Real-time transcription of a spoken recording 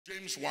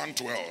James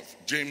 1:12.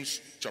 James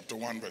chapter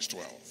 1 verse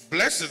 12.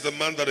 Blessed is the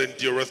man that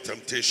endureth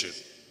temptation.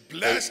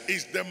 Blessed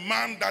is the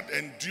man that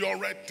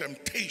endureth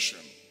temptation.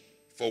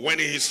 For when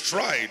he is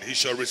tried, he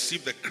shall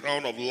receive the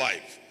crown of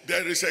life.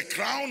 There is a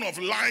crown of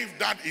life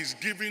that is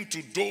given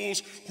to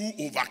those who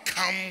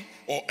overcome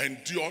or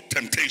endure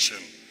temptation.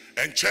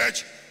 And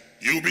church,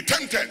 you'll be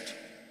tempted.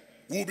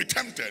 Will be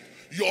tempted.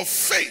 Your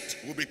faith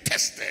will be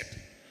tested.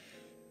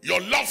 Your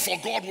love for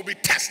God will be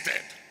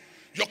tested.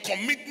 Your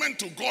commitment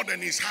to God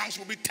and his house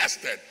will be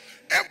tested.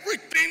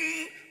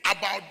 Everything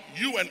about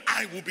you and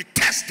I will be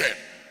tested.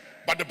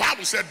 But the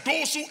Bible said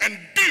those who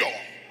endure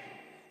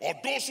or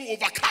those who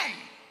overcome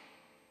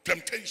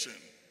temptation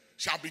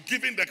shall be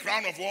given the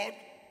crown of what?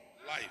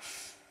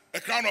 Life.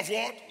 A crown of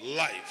what?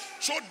 Life.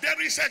 So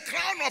there is a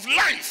crown of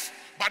life,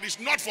 but it's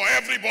not for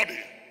everybody.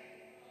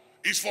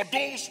 It's for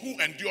those who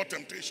endure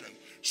temptation.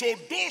 So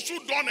those who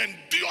don't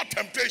endure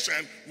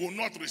temptation will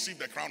not receive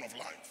the crown of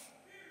life.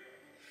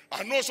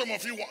 I know some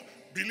of you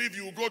believe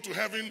you will go to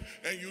heaven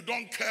and you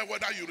don't care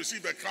whether you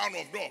receive a crown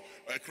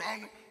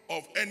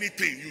of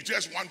anything. You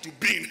just want to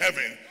be in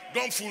heaven.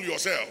 Don't fool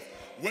yourself.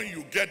 When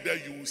you get there,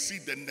 you will see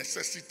the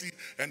necessity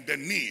and the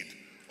need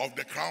of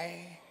the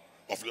crown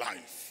of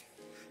life.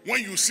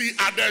 When you see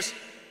others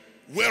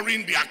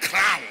wearing their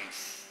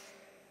crowns,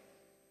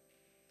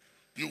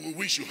 you will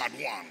wish you had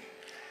one.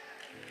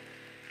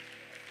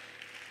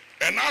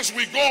 And as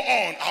we go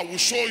on, I will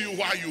show you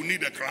why you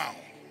need a crown.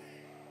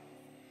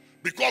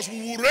 Because we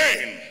will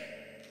reign.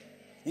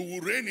 We will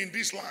reign in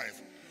this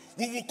life.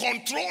 We will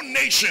control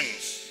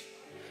nations.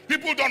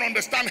 People don't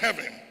understand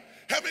heaven.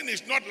 Heaven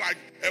is not like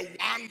a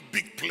one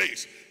big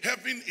place.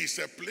 Heaven is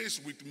a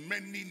place with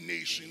many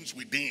nations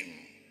within.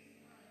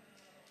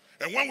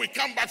 And when we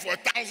come back for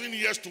 1,000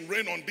 years to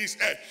reign on this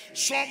earth,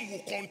 some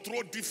will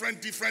control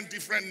different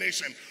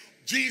nations.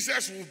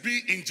 Jesus will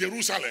be in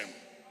Jerusalem.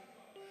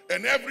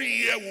 And every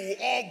year we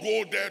will all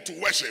go there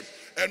to worship.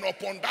 And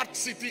upon that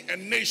city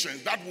and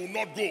nations that will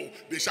not go,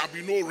 there shall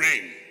be no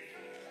rain.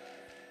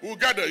 We'll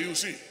get there, you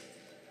see.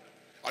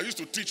 I used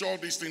to teach all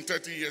these things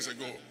 30 years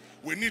ago.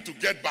 We need to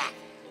get back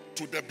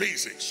to the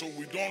basics so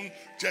we don't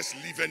just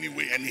live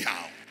anyway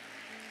anyhow.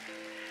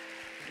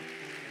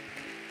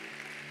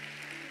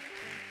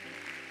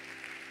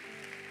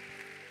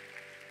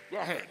 Go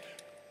ahead.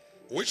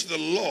 Which the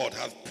Lord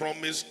hath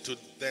promised to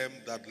them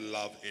that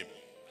love him.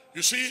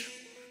 You see,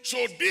 so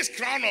this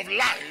crown of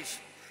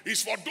life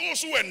is for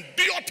those who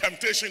endure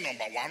temptation,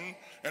 number one,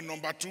 and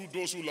number two,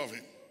 those who love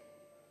him.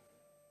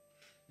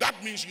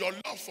 That means your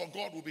love for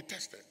God will be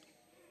tested.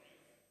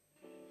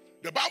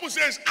 The Bible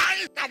says,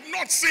 eyes have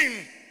not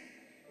seen,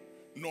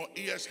 nor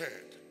ears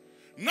heard,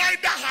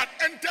 neither had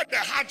entered the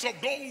hearts of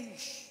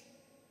those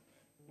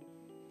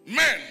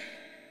men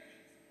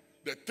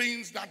the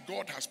things that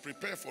God has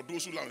prepared for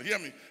those who love him. Hear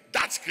me,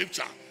 that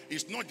scripture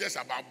is not just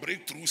about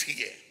breakthroughs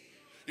here.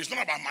 It's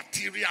not about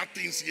material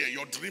things here.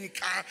 Your dream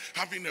car,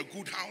 having a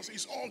good house,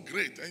 is all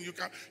great. And you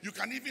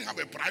can even have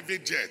a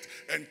private jet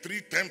and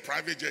 310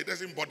 private jet. It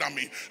doesn't bother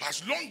me.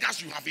 As long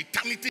as you have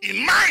eternity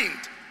in mind,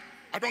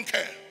 I don't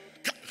care.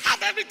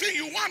 Have everything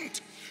you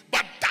want.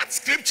 But that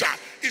scripture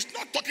is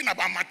not talking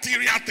about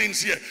material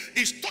things here.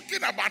 It's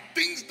talking about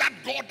things that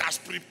God has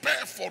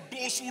prepared for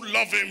those who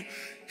love him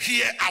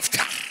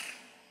hereafter.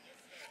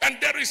 And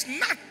there is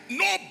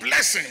no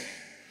blessing.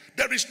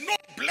 There is no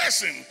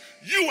blessing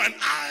you and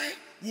I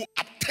will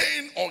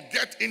obtain or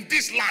get in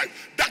this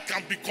life that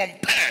can be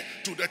compared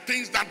to the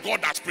things that God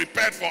has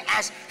prepared for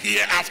us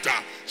hereafter.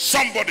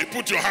 Somebody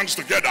put your hands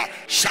together,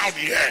 shout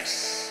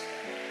yes.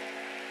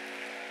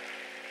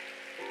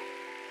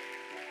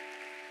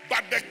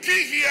 But the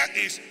key here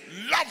is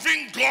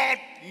loving God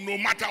no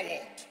matter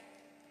what.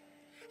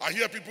 I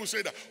hear people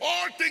say that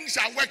all things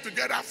shall work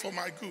together for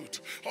my good.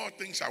 All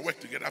things shall work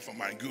together for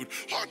my good.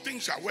 All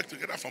things shall work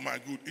together for my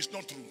good. It's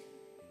not true.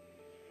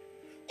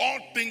 All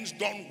things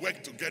don't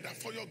work together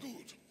for your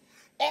good.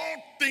 All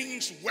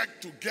things work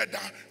together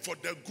for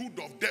the good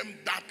of them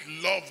that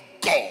love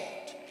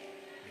God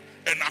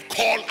and are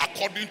called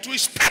according to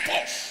his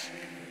purpose.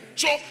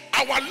 So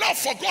our love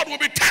for God will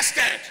be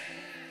tested.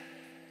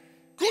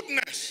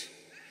 Goodness.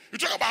 You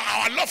talk about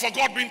our love for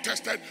God being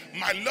tested.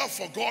 My love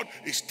for God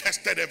is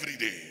tested every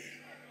day.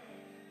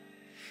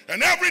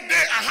 And every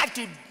day I have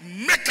to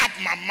make up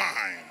my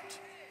mind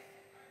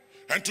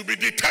and to be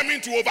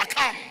determined to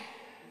overcome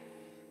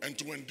and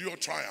to endure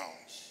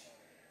trials.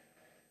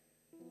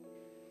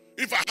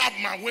 If I have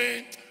my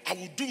way, I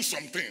will do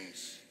some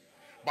things.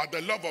 But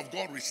the love of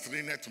God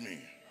restraineth me.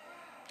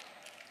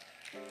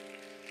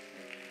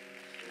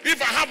 If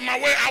I have my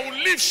way, I will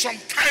live some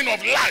kind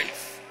of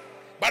life.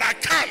 But I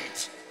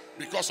can't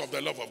because of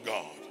the love of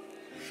God.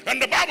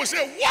 And the Bible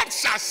says, what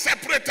shall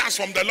separate us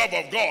from the love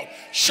of God?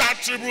 Shall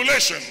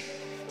tribulation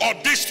or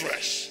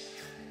distress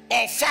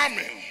or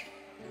famine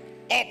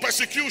or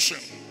persecution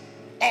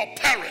or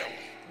peril?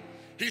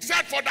 He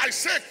said, for thy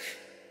sake,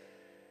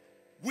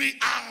 we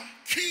are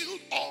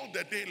killed all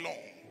the day long.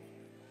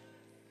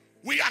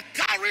 We are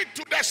carried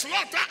to the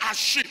slaughter as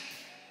sheep.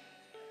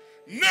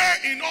 Nay,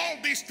 in all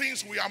these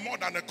things we are more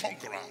than a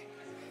conqueror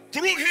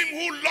through him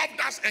who loved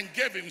us and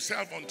gave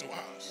himself unto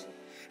us.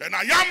 And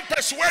I am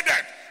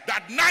persuaded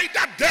that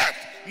neither death,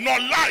 nor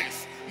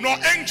life, nor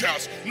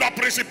angels, nor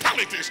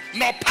principalities,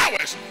 nor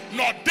powers,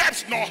 nor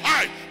depths, nor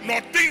height,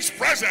 nor things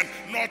present,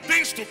 nor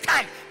things to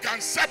come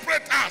can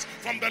separate us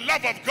from the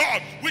love of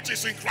God which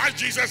is in Christ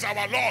Jesus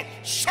our Lord.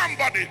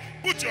 Somebody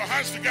put your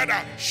hands together,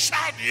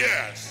 shout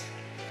yes.